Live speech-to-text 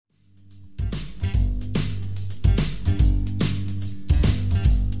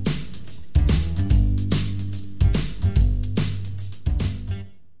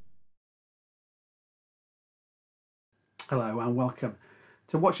Hello and welcome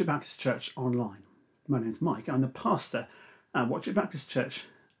to Watch It Baptist Church Online. My name's Mike, I'm the pastor at Watch It Baptist Church,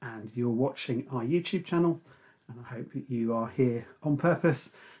 and you're watching our YouTube channel, and I hope that you are here on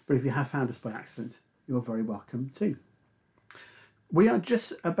purpose, but if you have found us by accident, you're very welcome too. We are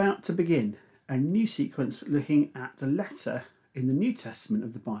just about to begin a new sequence looking at the letter in the New Testament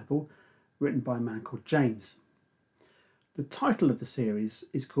of the Bible written by a man called James. The title of the series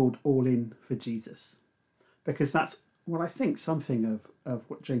is called All In for Jesus, because that's what I think something of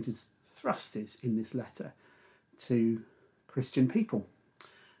what James's thrust is in this letter to Christian people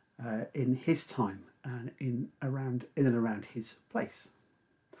in his time and in and around his place.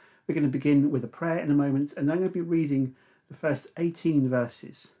 We're going to begin with a prayer in a moment, and then I'm going to be reading the first 18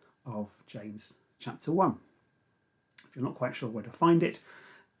 verses of James chapter 1. If you're not quite sure where to find it,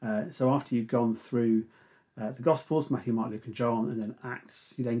 so after you've gone through the Gospels, Matthew, Mark, Luke and John, and then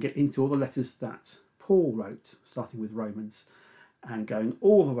Acts, you then get into all the letters that Paul wrote, starting with Romans and going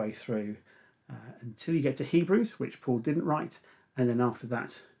all the way through until you get to Hebrews, which Paul didn't write, and then after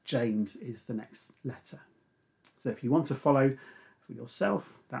that James is the next letter. So if you want to follow for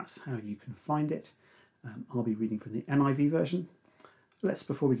yourself, that's how you can find it. I'll be reading from the NIV version.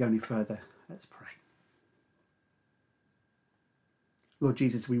 Before we go any further, let's pray. Lord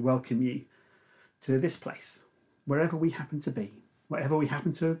Jesus, we welcome you to this place, wherever we happen to be, whatever we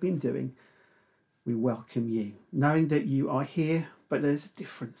happen to have been doing. We welcome you, knowing that you are here, but there's a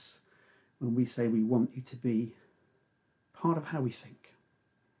difference when we say we want you to be part of how we think.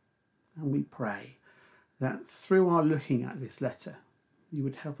 And we pray that through our looking at this letter, you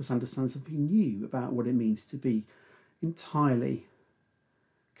would help us understand something new about what it means to be entirely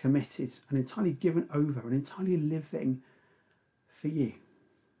committed and entirely given over and entirely living for you.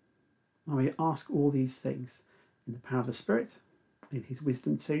 And we ask all these things in the power of the Spirit, in his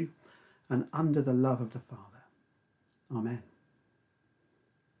wisdom too, and under the love of the Father. Amen.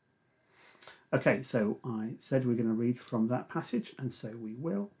 Okay, so I said we're going to read from that passage, and so we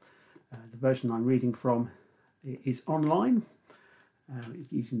will. The version I'm reading from is online.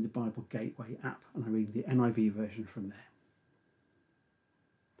 It's using the Bible Gateway app, and I'm reading the NIV version from there.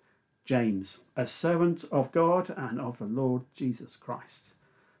 James, a servant of God and of the Lord Jesus Christ,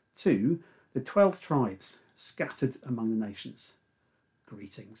 to the 12 tribes scattered among the nations,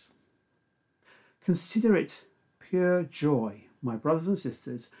 greetings. Consider it pure joy, my brothers and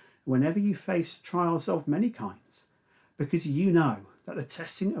sisters, whenever you face trials of many kinds, because you know that the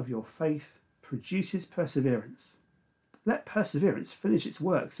testing of your faith produces perseverance. Let perseverance finish its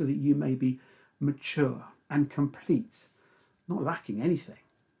work so that you may be mature and complete, not lacking anything.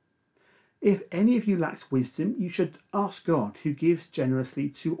 If any of you lacks wisdom, you should ask God, who gives generously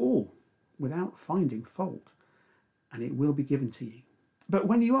to all, without finding fault, and it will be given to you. But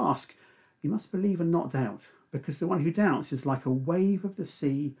when you ask, you must believe and not doubt, because the one who doubts is like a wave of the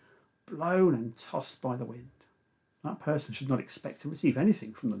sea, blown and tossed by the wind. That person should not expect to receive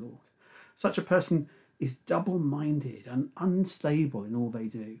anything from the Lord. Such a person is double-minded and unstable in all they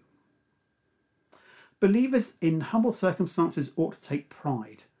do. Believers in humble circumstances ought to take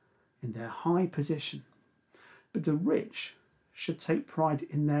pride in their high position, but the rich should take pride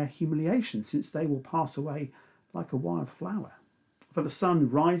in their humiliation, since they will pass away like a wild flower. For the sun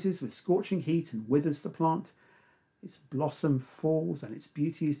rises with scorching heat and withers the plant. Its blossom falls and its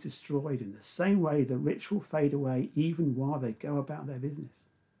beauty is destroyed. In the same way, the rich will fade away even while they go about their business.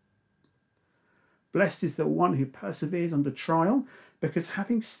 Blessed is the one who perseveres under trial, because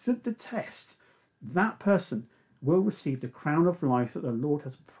having stood the test, that person will receive the crown of life that the Lord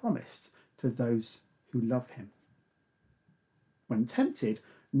has promised to those who love him. When tempted,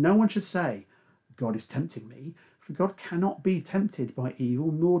 no one should say, God is tempting me, for God cannot be tempted by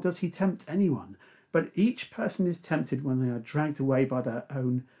evil, nor does he tempt anyone. But each person is tempted when they are dragged away by their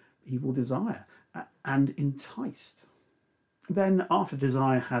own evil desire and enticed. Then, after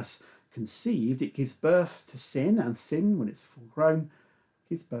desire has conceived, it gives birth to sin, and sin, when it's full grown,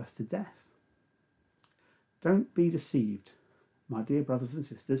 gives birth to death. Don't be deceived, my dear brothers and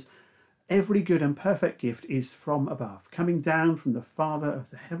sisters. Every good and perfect gift is from above, coming down from the Father of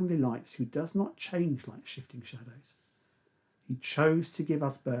the heavenly lights, who does not change like shifting shadows. He chose to give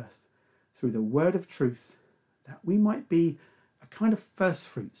us birth through the word of truth, that we might be a kind of first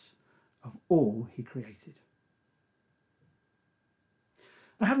fruits of all he created.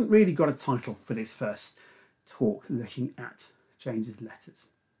 I haven't really got a title for this first talk looking at James's letters.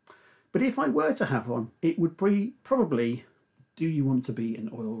 But if I were to have one, it would be probably, do you want to be an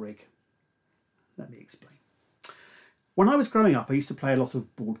oil rig? Let me explain. When I was growing up, I used to play a lot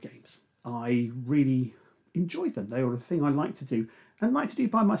of board games. I really enjoyed them. They were a thing I liked to do, and like to do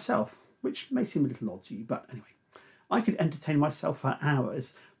by myself, which may seem a little odd to you, but anyway. I could entertain myself for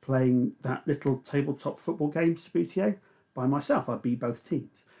hours playing that little tabletop football game, Sabutio, by myself. I'd be both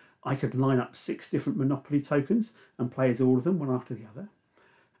teams. I could line up 6 different Monopoly tokens and play as all of them, one after the other.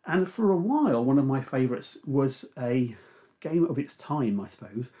 And for a while, one of my favourites was a game of its time, I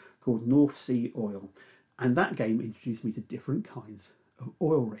suppose, called North Sea Oil. And that game introduced me to different kinds of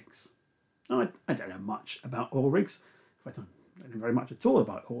oil rigs. Now, I don't know much about oil rigs. In fact, I don't know very much at all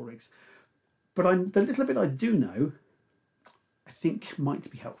about oil rigs. But the little bit I do know, I think might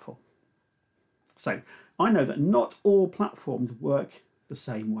be helpful. So, I know that not all platforms work the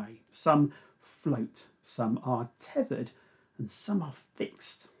same way. Some float, some are tethered, and some are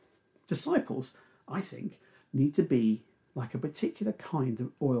fixed. Disciples, I think, need to be like a particular kind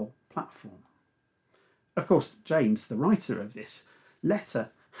of oil platform. Of course, James, the writer of this letter,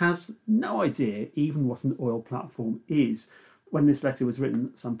 has no idea even what an oil platform is. When this letter was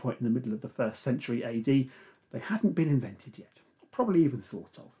written at some point in the middle of the 1st century AD, they hadn't been invented yet, probably even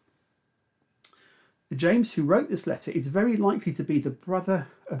thought of. The James who wrote this letter is very likely to be the brother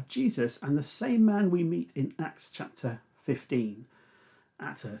of Jesus and the same man we meet in Acts chapter 15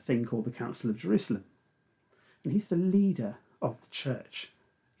 at a thing called the Council of Jerusalem. And he's the leader of the church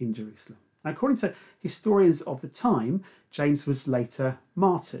in Jerusalem. Now, according to historians of the time, James was later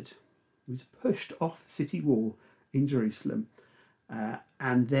martyred. He was pushed off the city wall in Jerusalem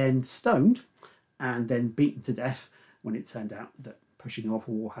and then stoned and then beaten to death when it turned out that pushing him off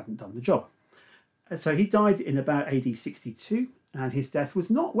a wall hadn't done the job. So he died in about AD 62, and his death was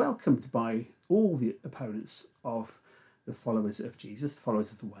not welcomed by all the opponents of the followers of Jesus, the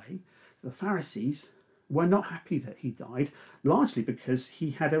followers of the way. The Pharisees were not happy that he died, largely because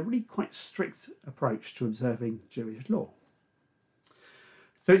he had a really quite strict approach to observing Jewish law.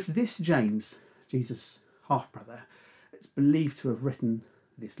 So it's this James, Jesus' half-brother, it's believed to have written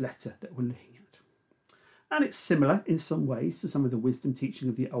this letter that we're looking at. And it's similar in some ways to some of the wisdom teaching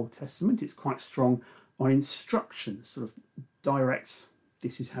of the Old Testament. It's quite strong on instructions, sort of direct,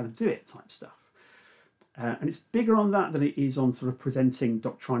 this is how to do it type stuff. And it's bigger on that than it is on sort of presenting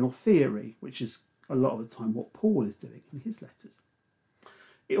doctrinal theory, which is a lot of the time what Paul is doing in his letters.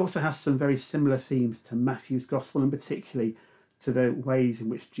 It also has some very similar themes to Matthew's Gospel, and particularly to the ways in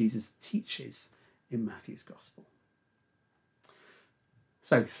which Jesus teaches in Matthew's Gospel.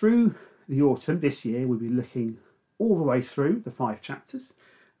 So through the autumn this year, we'll be looking all the way through the 5 chapters.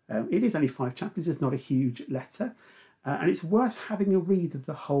 It is only 5 chapters, it's not a huge letter, and it's worth having a read of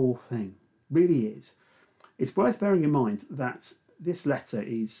the whole thing, really is. It's worth bearing in mind that this letter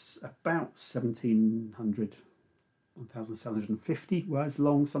is about 1,750 words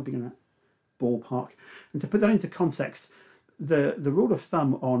long, something in that ballpark. And to put that into context, the rule of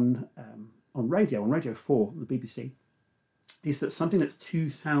thumb on Radio 4, the BBC, is that something that's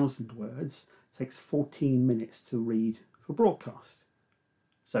 2,000 words takes 14 minutes to read for broadcast.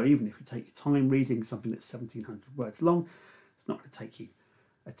 So even if you take your time reading something that's 1,700 words long, it's not going to take you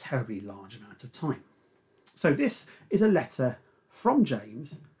a terribly large amount of time. So this is a letter from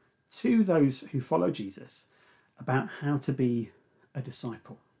James to those who follow Jesus about how to be a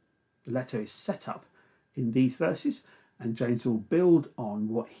disciple. The letter is set up in these verses, and James will build on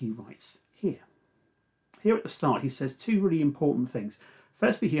what he writes here. Here at the start, he says 2 really important things.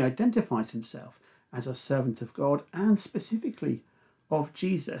 Firstly, he identifies himself as a servant of God and specifically of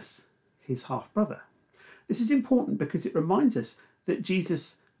Jesus, his half-brother. This is important because it reminds us that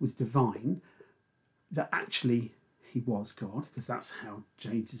Jesus was divine, that actually he was God, because that's how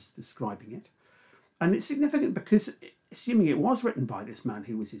James is describing it. And it's significant because, assuming it was written by this man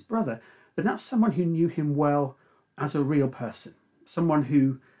who was his brother, then that's someone who knew him well as a real person, someone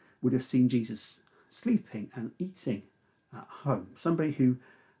who would have seen Jesus sleeping and eating at home, somebody who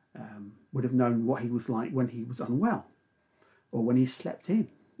would have known what he was like when he was unwell or when he slept in,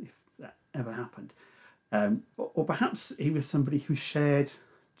 if that ever happened. Or perhaps he was somebody who shared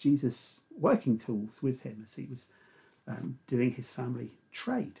Jesus' working tools with him as he was doing his family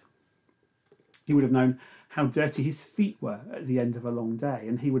trade. He would have known how dirty his feet were at the end of a long day,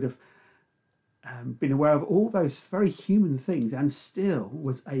 and he would have been aware of all those very human things and still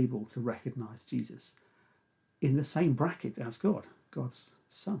was able to recognise Jesus in the same bracket as God, God's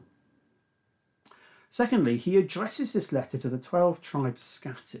Son. Secondly, he addresses this letter to the 12 tribes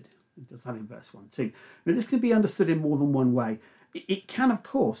scattered. He does that in verse 1 too. Now, this can be understood in more than one way. It can, of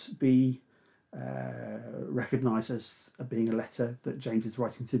course, be recognised as being a letter that James is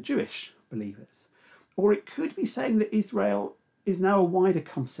writing to Jewish believers. Or it could be saying that Israel is now a wider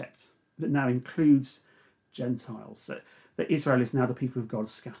concept that now includes Gentiles, that Israel is now the people of God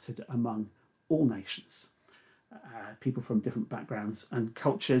scattered among all nations, people from different backgrounds and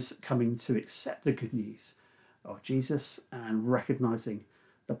cultures coming to accept the good news of Jesus and recognising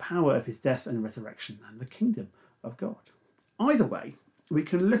the power of his death and resurrection and the kingdom of God. Either way, we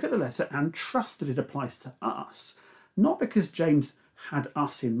can look at the letter and trust that it applies to us, not because James had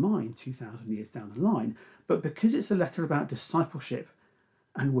us in mind 2,000 years down the line, but because it's a letter about discipleship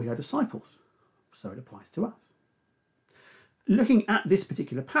and we are disciples, so it applies to us. Looking at this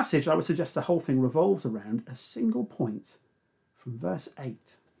particular passage, I would suggest the whole thing revolves around a single point from verse 8.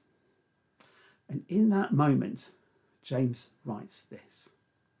 And in that moment, James writes this: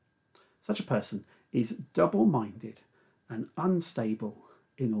 such a person is double-minded and unstable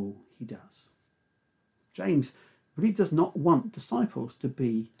in all he does. James really does not want disciples to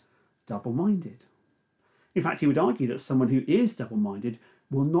be double-minded. In fact, he would argue that someone who is double-minded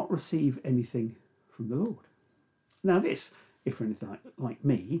will not receive anything from the Lord. Now this, if you're anything like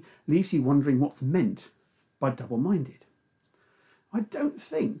me, leaves you wondering what's meant by double-minded. I don't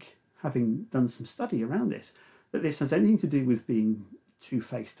think, having done some study around this, that this has anything to do with being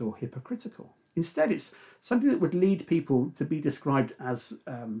two-faced or hypocritical. Instead, it's something that would lead people to be described as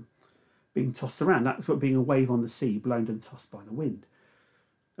being tossed around. That's what being a wave on the sea, blown and tossed by the wind.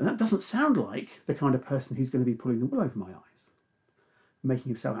 And that doesn't sound like the kind of person who's going to be pulling the wool over my eyes, making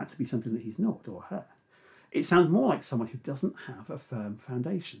himself out to be something that he's not, or her. It sounds more like someone who doesn't have a firm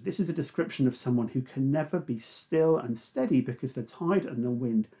foundation. This is a description of someone who can never be still and steady because the tide and the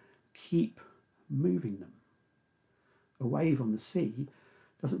wind keep moving them. A wave on the sea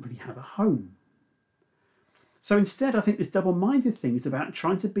doesn't really have a home. So instead, I think this double-minded thing is about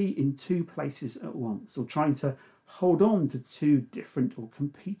trying to be in two places at once, or trying to hold on to two different or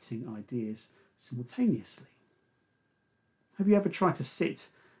competing ideas simultaneously. Have you ever tried to sit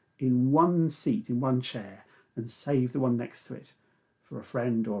in one seat, in one chair, and save the one next to it for a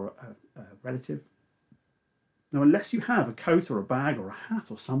friend or a relative? Now, unless you have a coat or a bag or a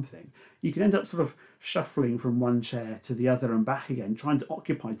hat or something, you can end up sort of shuffling from one chair to the other and back again, trying to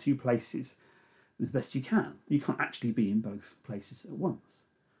occupy two places as best you can. You can't actually be in both places at once.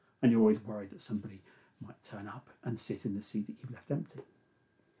 And you're always worried that somebody might turn up and sit in the seat that you've left empty.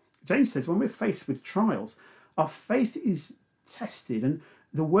 James says when we're faced with trials, our faith is tested, and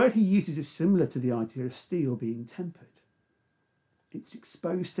the word he uses is similar to the idea of steel being tempered. It's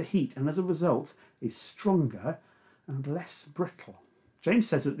exposed to heat and as a result is stronger and less brittle. James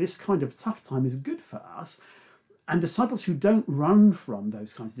says that this kind of tough time is good for us, and disciples who don't run from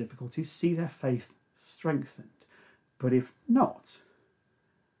those kinds of difficulties see their faith strengthened. But if not,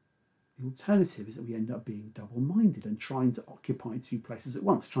 the alternative is that we end up being double-minded and trying to occupy two places at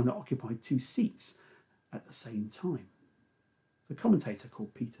once, trying to occupy two seats at the same time. The commentator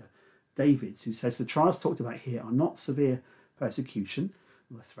called Peter Davids, who says the trials talked about here are not severe persecution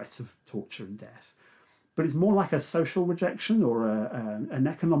or the threat of torture and death, but it's more like a social rejection or an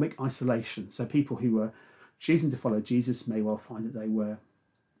economic isolation. So people who were choosing to follow Jesus may well find that they were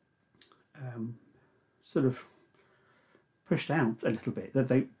sort of pushed out a little bit, that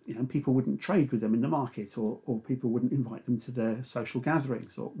they, people wouldn't trade with them in the market, or people wouldn't invite them to their social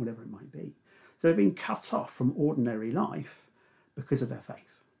gatherings or whatever it might be. So they've been cut off from ordinary life because of their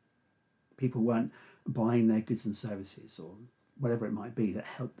faith. People weren't buying their goods and services or whatever it might be that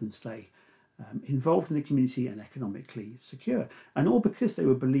helped them stay involved in the community and economically secure. And all because they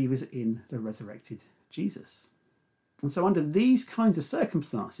were believers in the resurrected Jesus. And so under these kinds of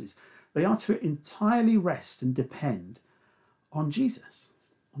circumstances, they are to entirely rest and depend on Jesus,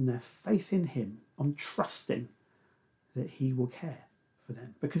 on their faith in him, on trusting that he will care for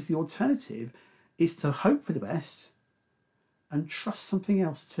them. Because the alternative is to hope for the best and trust something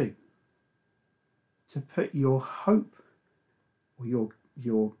else too. To put your hope or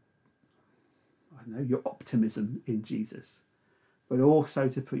your optimism in Jesus, but also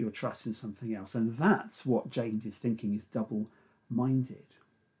to put your trust in something else. And that's what James is thinking is double-minded.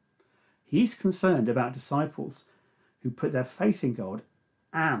 He's concerned about disciples who put their faith in God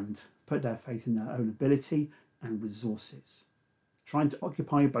and put their faith in their own ability and resources, trying to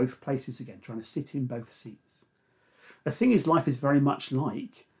occupy both places again, trying to sit in both seats. The thing is, life is very much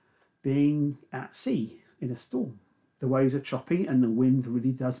like being at sea in a storm. The waves are choppy and the wind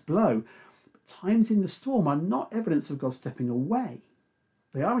really does blow. But times in the storm are not evidence of God stepping away.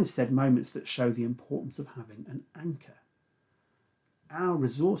 They are instead moments that show the importance of having an anchor. Our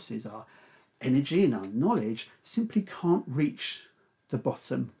resources, our energy and our knowledge simply can't reach the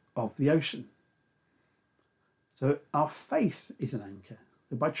bottom of the ocean. So our faith is an anchor.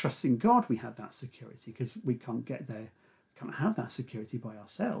 By trusting God, we have that security, because we can't get there, can't have that security by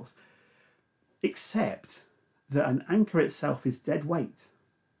ourselves. Except that an anchor itself is dead weight,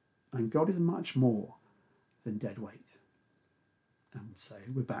 and God is much more than dead weight. And so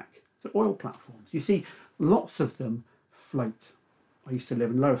we're back So oil platforms. You see, lots of them float. I used to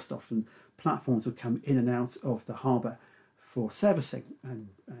live in Lowestoft, and platforms would come in and out of the harbour for servicing and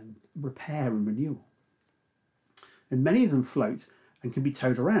repair and renewal. And many of them float and can be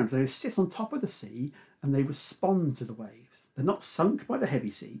towed around. They sit on top of the sea and they respond to the waves. They're not sunk by the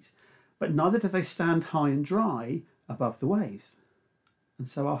heavy seas, but neither do they stand high and dry above the waves. And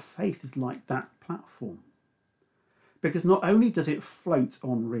so our faith is like that platform. Because not only does it float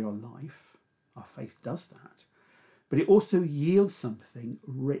on real life, our faith does that, but it also yields something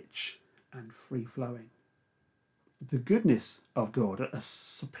rich and free-flowing. The goodness of God, a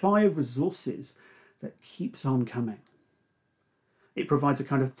supply of resources that keeps on coming. It provides a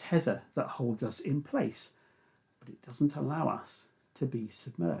kind of tether that holds us in place, but it doesn't allow us to be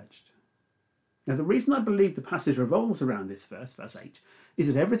submerged. Now, the reason I believe the passage revolves around this verse 8, is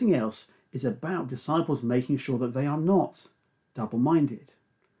that everything else is about disciples making sure that they are not double-minded.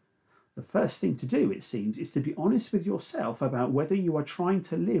 The first thing to do, it seems, is to be honest with yourself about whether you are trying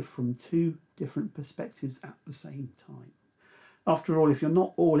to live from two different perspectives at the same time. After all, if you're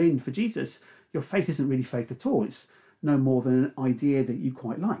not all in for Jesus, your faith isn't really faith at all. It's no more than an idea that you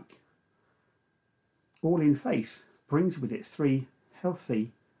quite like. All in faith brings with it three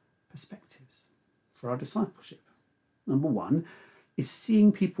healthy perspectives for our discipleship. Number one is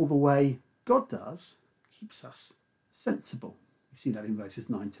seeing people the way God does keeps us sensible. We see that in verses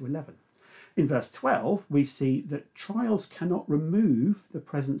 9 to 11. In verse 12, we see that trials cannot remove the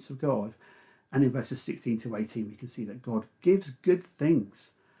presence of God. And in verses 16 to 18, we can see that God gives good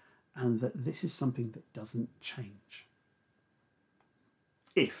things and that this is something that doesn't change.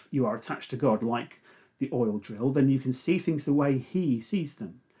 If you are attached to God like the oil drill, then you can see things the way he sees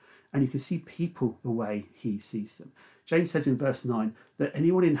them. And you can see people the way he sees them. James says in verse 9 that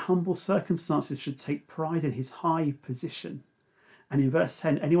anyone in humble circumstances should take pride in his high position. And in verse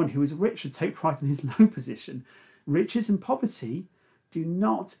 10, anyone who is rich should take pride in his low position. Riches and poverty do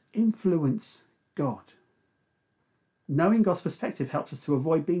not influence God. Knowing God's perspective helps us to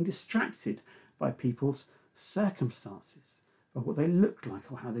avoid being distracted by people's circumstances, or what they look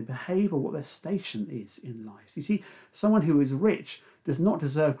like, or how they behave, or what their station is in life. You see, someone who is rich does not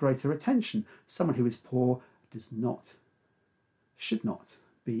deserve greater attention. Someone who is poor should not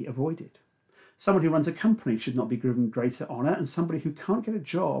be avoided. Someone who runs a company should not be given greater honour, and somebody who can't get a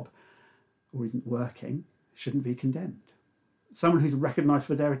job or isn't working shouldn't be condemned. Someone who's recognised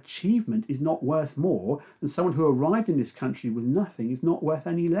for their achievement is not worth more, and someone who arrived in this country with nothing is not worth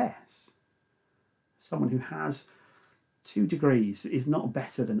any less. Someone who has 2 degrees is not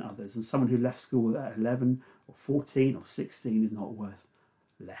better than others, and someone who left school at 11 or 14 or 16 is not worth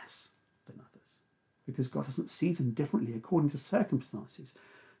less than others. Because God doesn't see them differently according to circumstances.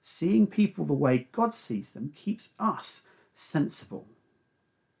 Seeing people the way God sees them keeps us sensible.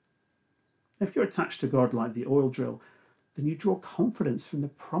 If you're attached to God like the oil drill, then you draw confidence from the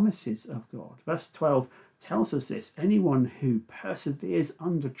promises of God. Verse 12 tells us this: anyone who perseveres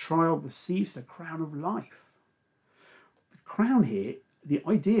under trial receives the crown of life. The crown here, the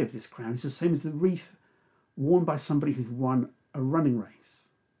idea of this crown is the same as the wreath worn by somebody who's won a running race.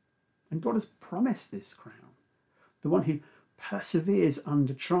 And God has promised this crown. The one who perseveres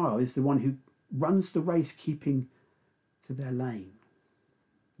under trial is the one who runs the race keeping to their lane,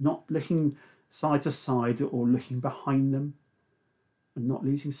 not looking side to side or looking behind them, and not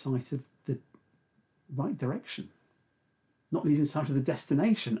losing sight of the right direction, not losing sight of the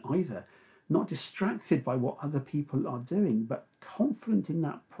destination either, not distracted by what other people are doing, but confident in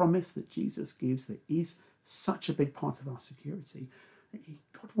that promise that Jesus gives that is such a big part of our security.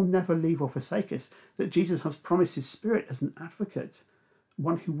 God will never leave or forsake us, that Jesus has promised his Spirit as an advocate,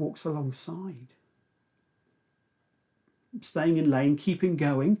 one who walks alongside. Staying in lane, keeping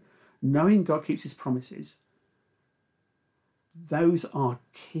going, knowing God keeps his promises, those are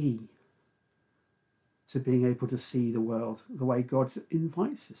key to being able to see the world the way God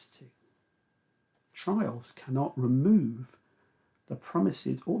invites us to. Trials cannot remove the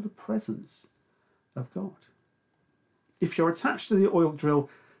promises or the presence of God. If you're attached to the oil drill,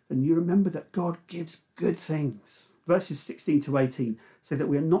 then you remember that God gives good things. Verses 16 to 18 say that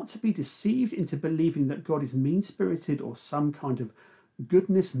we are not to be deceived into believing that God is mean-spirited or some kind of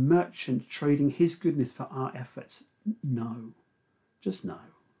goodness merchant trading his goodness for our efforts. No, just no.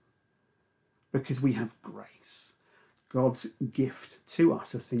 Because we have grace. God's gift to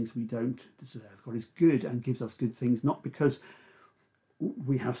us of things we don't deserve. God is good and gives us good things, not because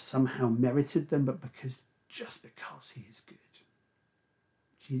we have somehow merited them, but just because he is good.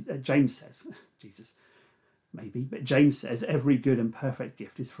 James says, Jesus maybe, but James says every good and perfect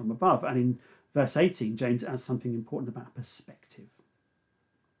gift is from above. And in verse 18, James adds something important about perspective.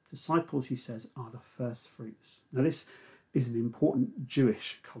 Disciples, he says, are the first fruits. Now, this is an important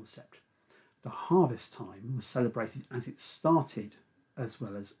Jewish concept. The harvest time was celebrated as it started as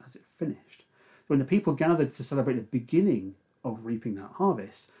well as it finished. When the people gathered to celebrate the beginning of reaping that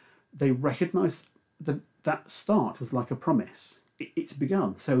harvest, they recognised that that start was like a promise. It's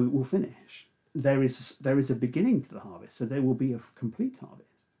begun, so it will finish. There is a beginning to the harvest, so there will be a complete harvest.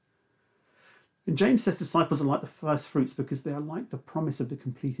 And James says disciples are like the first fruits because they are like the promise of the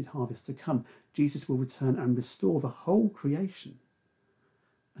completed harvest to come. Jesus will return and restore the whole creation.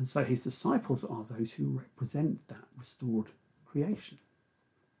 And so his disciples are those who represent that restored creation.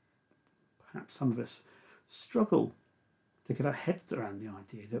 Perhaps some of us struggle to get our heads around the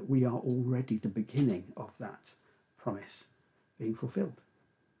idea that we are already the beginning of that promise being fulfilled.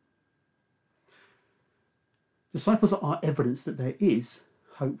 Disciples are evidence that there is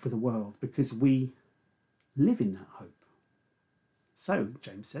hope for the world because we live in that hope. So,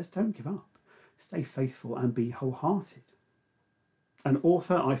 James says, don't give up. Stay faithful and be wholehearted. An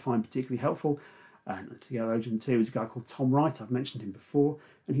author I find particularly helpful, and a theologian too, is a guy called Tom Wright. I've mentioned him before,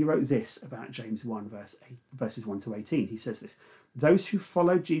 and he wrote this about James 1, verses 1 to 18. He says this: those who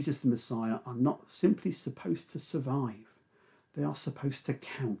follow Jesus the Messiah are not simply supposed to survive. They are supposed to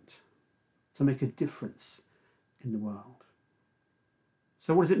count, to make a difference in the world.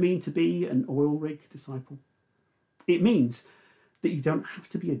 So what does it mean to be an oil rig disciple? It means that you don't have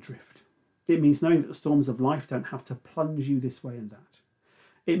to be adrift. It means knowing that the storms of life don't have to plunge you this way and that.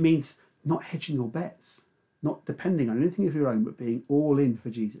 It means not hedging your bets, not depending on anything of your own, but being all in for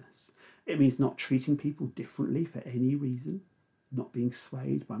Jesus. It means not treating people differently for any reason, not being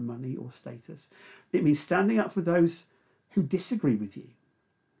swayed by money or status. It means standing up for those who disagree with you.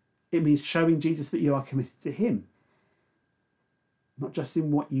 It means showing Jesus that you are committed to him, not just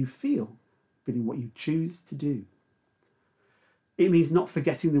in what you feel, but in what you choose to do. It means not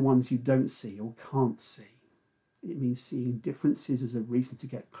forgetting the ones you don't see or can't see. It means seeing differences as a reason to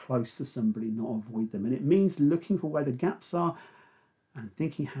get close to somebody, not avoid them. And it means looking for where the gaps are and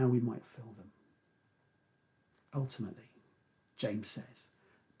thinking how we might fill them. Ultimately, James says,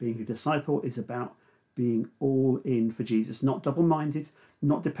 being a disciple is about being all in for Jesus, not double-minded,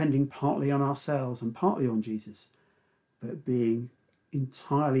 not depending partly on ourselves and partly on Jesus, but being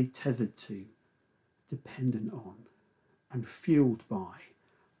entirely tethered to, dependent on, and fueled by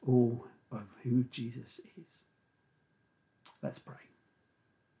all of who Jesus is. Let's pray.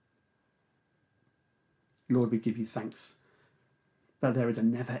 Lord, we give you thanks that there is a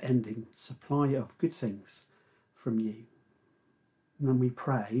never-ending supply of good things from you. And we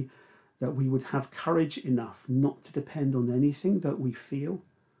pray that we would have courage enough not to depend on anything that we feel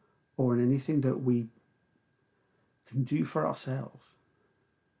or on anything that we can do for ourselves,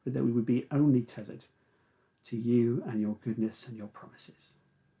 but that we would be only tethered to you and your goodness and your promises.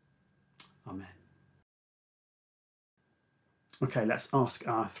 Amen. Okay, let's ask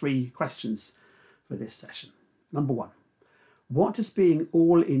our 3 questions for this session. Number 1, what does being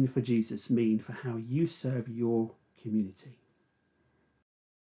all in for Jesus mean for how you serve your community?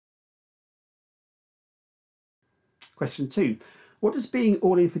 Question 2, what does being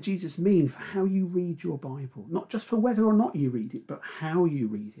all in for Jesus mean for how you read your Bible? Not just for whether or not you read it, but how you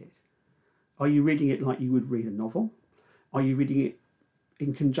read it. Are you reading it like you would read a novel? Are you reading it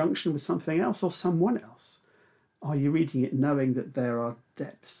in conjunction with something else or someone else? Are you reading it knowing that there are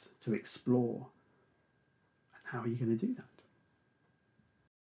depths to explore? And how are you going to do that?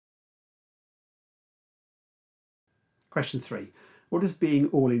 Question 3, what does being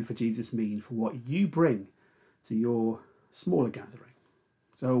all in for Jesus mean for what you bring to your smaller gathering?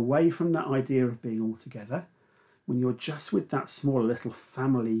 So away from that idea of being all together, when you're just with that small little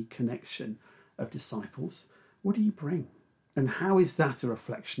family connection of disciples, what do you bring? And how is that a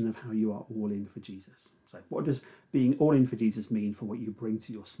reflection of how you are all in for Jesus? So what does being all in for Jesus mean for what you bring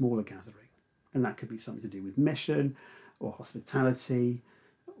to your smaller gathering? And that could be something to do with mission or hospitality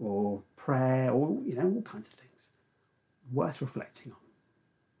or prayer or, all kinds of things. Worth reflecting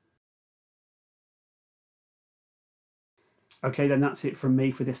on. Okay, then that's it from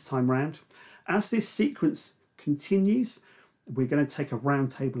me for this time round. As this sequence continues, we're going to take a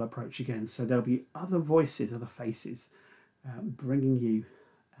round table approach again. So there'll be other voices, other faces, bringing you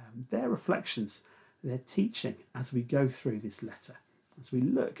their reflections, their teaching as we go through this letter, as we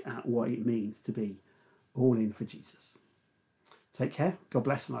look at what it means to be all in for Jesus. Take care, God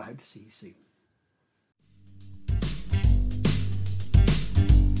bless, and I hope to see you soon.